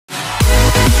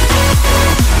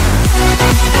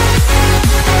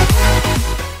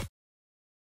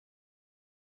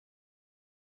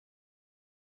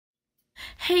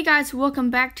Hey guys, welcome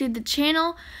back to the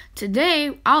channel.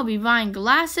 Today I'll be buying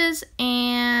glasses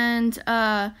and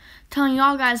telling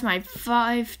y'all guys my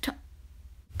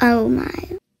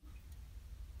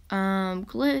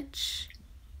glitch.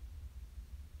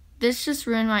 This just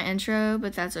ruined my intro,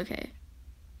 but that's okay.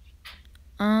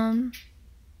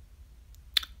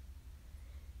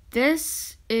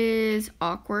 This is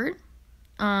awkward.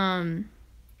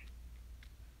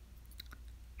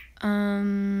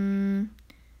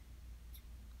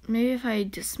 Maybe if I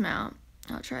dismount,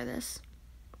 I'll try this.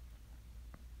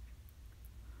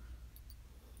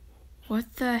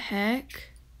 What the heck?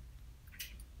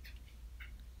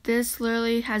 This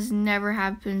literally has never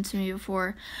happened to me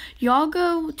before. Y'all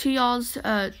go to y'all's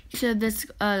to this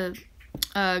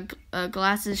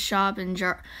glasses shop in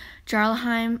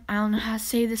Jarlaheim. I don't know how to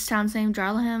say this town's name.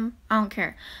 Jarlaheim. I don't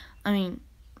care. I mean,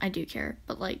 I do care,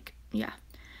 but like, yeah.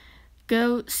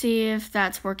 Go see if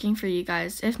that's working for you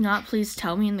guys. If not, please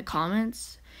tell me in the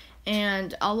comments,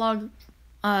 and I'll log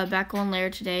back on later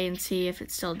today and see if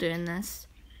it's still doing this.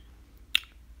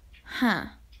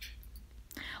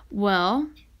 Well,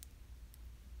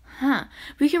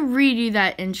 we can redo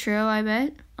that intro, I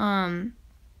bet. Let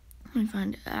me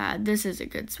find this is a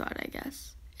good spot, I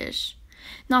guess, ish.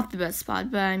 Not the best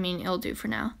spot, but I mean, it'll do for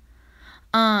now.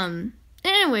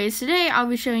 Anyways, today I'll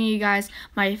be showing you guys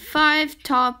my 5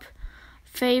 top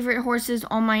favorite horses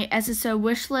on my SSO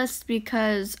wish list,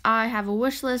 because I have a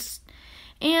wish list,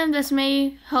 and this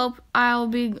may help. I'll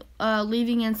be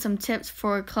leaving in some tips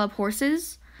for club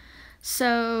horses.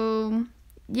 So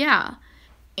yeah,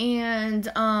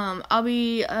 and I'll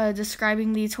be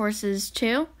describing these horses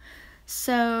too.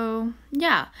 So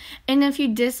yeah, and if you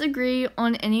disagree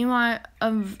on any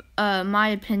of my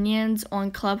opinions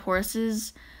on club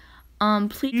horses,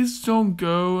 please don't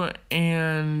go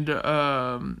and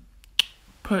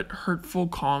put hurtful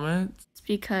comments,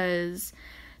 because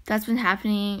that's been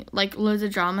happening. Like, loads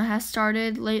of drama has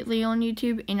started lately on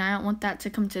YouTube, and I don't want that to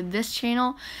come to this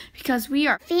channel, because we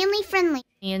are family friendly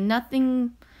and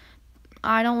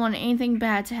I don't want anything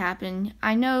bad to happen.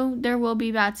 I know there will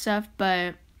be bad stuff,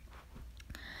 but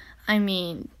I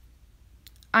mean,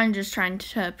 I'm just trying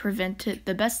to prevent it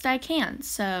the best I can.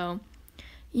 So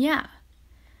yeah.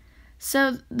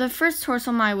 So the first horse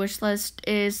on my wish list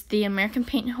is the American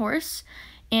Paint horse.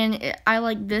 And I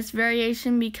like this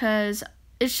variation because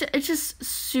it's just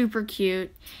super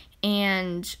cute.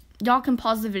 And y'all can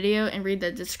pause the video and read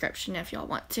the description if y'all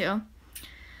want to.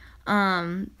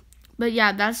 But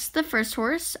yeah, that's the first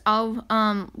horse. I'll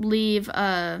leave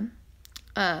some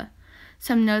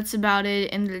notes about it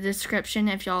in the description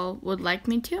if y'all would like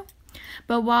me to.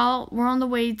 But while we're on the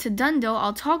way to Dundull,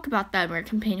 I'll talk about that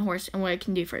American Paint horse and what it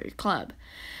can do for your club.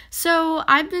 So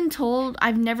I've been told,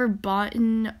 I've never bought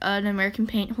an American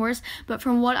Paint horse, but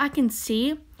from what I can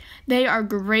see, they are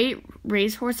great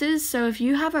race horses. So if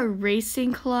you have a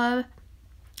racing club,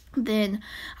 then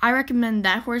I recommend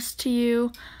that horse to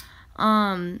you.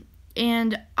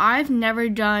 And I've never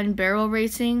done barrel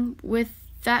racing with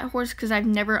that horse because I've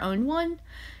never owned one.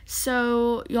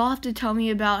 So y'all have to tell me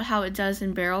about how it does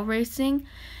in barrel racing.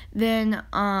 Then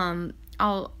I'll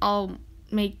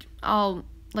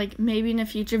like maybe in a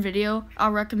future video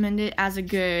I'll recommend it as a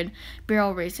good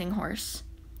barrel racing horse.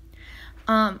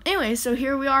 Anyway, so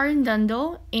here we are in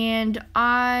Dundull, and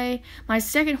my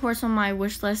second horse on my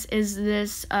wish list is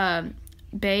this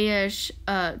bayish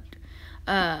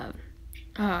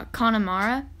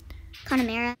Connemara.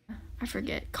 I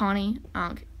forget. Connie.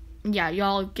 Yeah,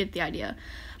 y'all get the idea.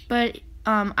 But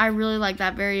I really like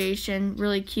that variation.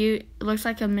 Really cute. It looks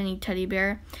like a mini teddy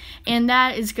bear. And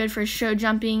that is good for show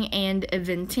jumping and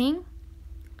eventing.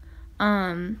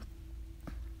 And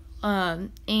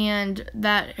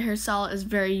that hairstyle is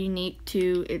very unique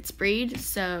to its breed.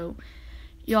 So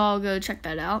y'all go check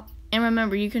that out. And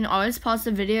remember, you can always pause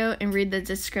the video and read the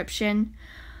description.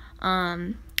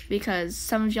 Because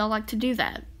some of y'all like to do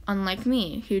that. Unlike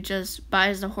me, who just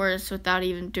buys the horse without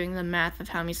even doing the math of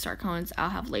how many star coins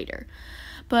I'll have later.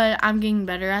 But I'm getting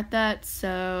better at that,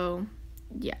 so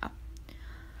yeah.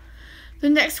 The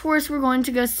next horse we're going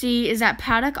to go see is at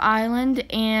Paddock Island,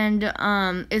 and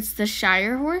it's the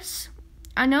Shire horse.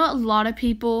 I know a lot of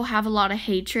people have a lot of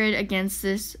hatred against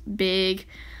this big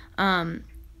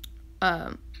SSO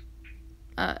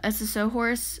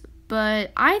horse,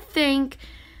 but I think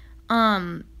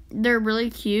they're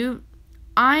really cute.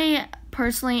 I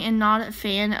personally am not a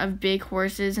fan of big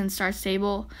horses in Star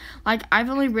Stable. Like, I've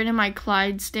only ridden my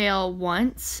Clydesdale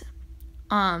once.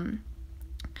 And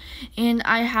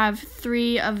I have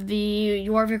 3 of the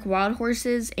Jorvik wild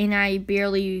horses, and I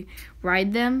barely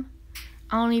ride them.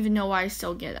 I don't even know why I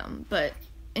still get them. But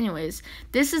anyways,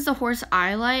 this is the horse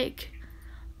I like.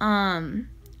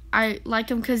 I like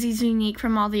him because he's unique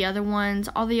from all the other ones.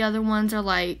 All the other ones are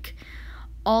like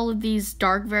all of these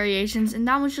dark variations, and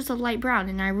that one's just a light brown,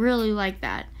 and I really like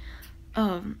that.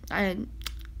 I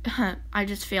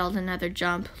just failed another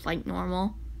jump like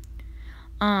normal.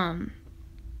 The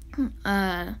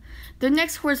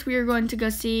next horse we are going to go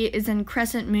see is in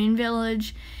Crescent Moon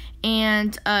Village,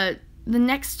 and the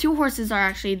next 2 horses are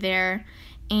actually there,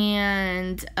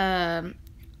 and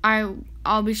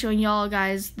I'll be showing y'all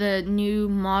guys the new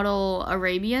Model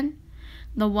Arabian,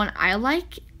 the one I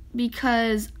like,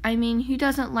 because I mean, who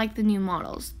doesn't like the new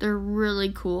models? They're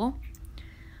really cool.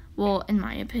 Well, in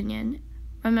my opinion.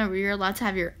 Remember, you're allowed to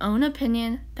have your own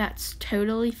opinion. That's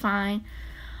totally fine.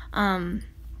 Oh,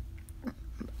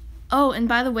 and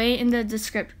by the way, in the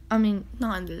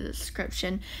not in the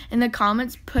description, in the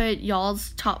comments, put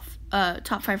y'all's top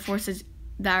 5 horses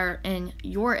that are in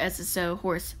your SSO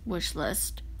horse wish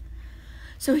list.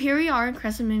 So here we are in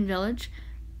Crescent Moon Village.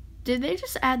 Did they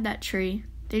just add that tree?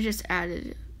 They just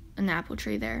added an apple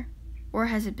tree there. Or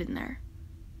has it been there?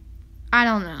 I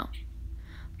don't know.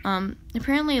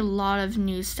 Apparently a lot of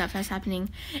new stuff is happening.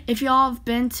 If y'all have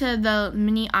been to the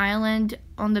mini island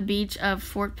on the beach of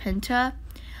Fort Pinta,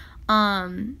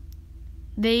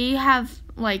 they have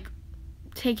like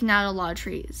taken out a lot of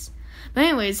trees. But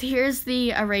anyways, here's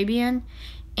the Arabian,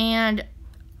 and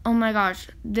oh my gosh,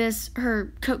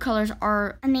 her coat colors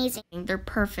are amazing. They're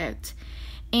perfect.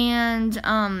 And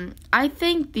I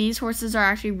think these horses are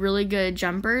actually really good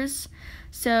jumpers.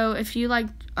 So if you like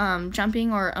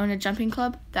jumping or own a jumping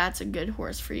club, that's a good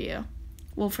horse for you.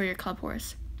 Well, for your club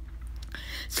horse.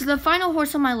 So the final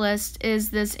horse on my list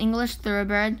is this English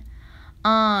thoroughbred.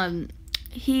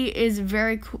 He is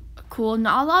very cool.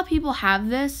 Not a lot of people have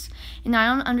this, and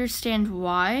I don't understand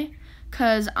why,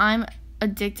 because I'm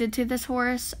addicted to this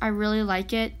horse. I really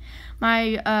like it.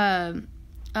 My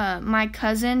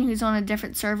cousin, who's on a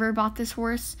different server, bought this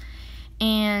horse,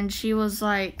 and she was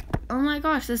like, oh my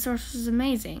gosh, this horse is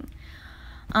amazing.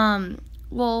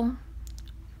 Well,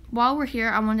 while we're here,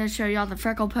 I wanted to show y'all the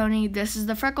Freckle Pony. This is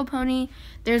the Freckle Pony.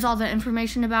 There's all the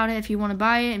information about it if you want to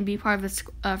buy it and be part of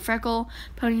the Freckle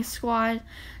Pony squad.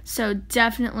 So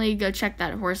definitely go check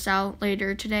that horse out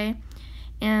later today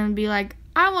and be like,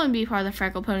 I want to be part of the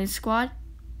Freckle Pony squad.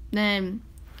 Then,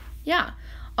 yeah,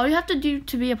 all you have to do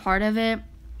to be a part of it,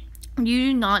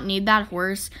 you do not need that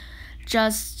horse.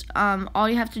 Just all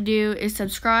you have to do is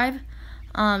subscribe,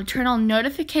 turn on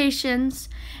notifications,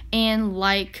 and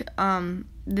like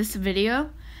this video,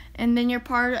 and then you're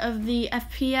part of the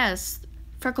FPS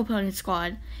Freckle Pony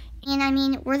squad. And I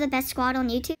mean, we're the best squad on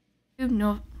YouTube.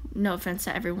 No offense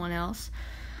to everyone else.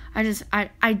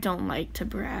 I don't like to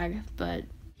brag, but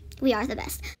we are the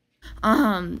best.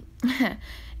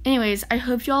 Anyways, I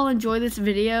hope y'all enjoy this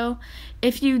video.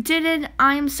 If you didn't,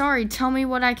 I'm sorry. Tell me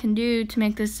what I can do to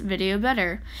make this video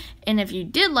better. And if you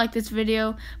did like this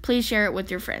video, please share it with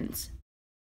your friends.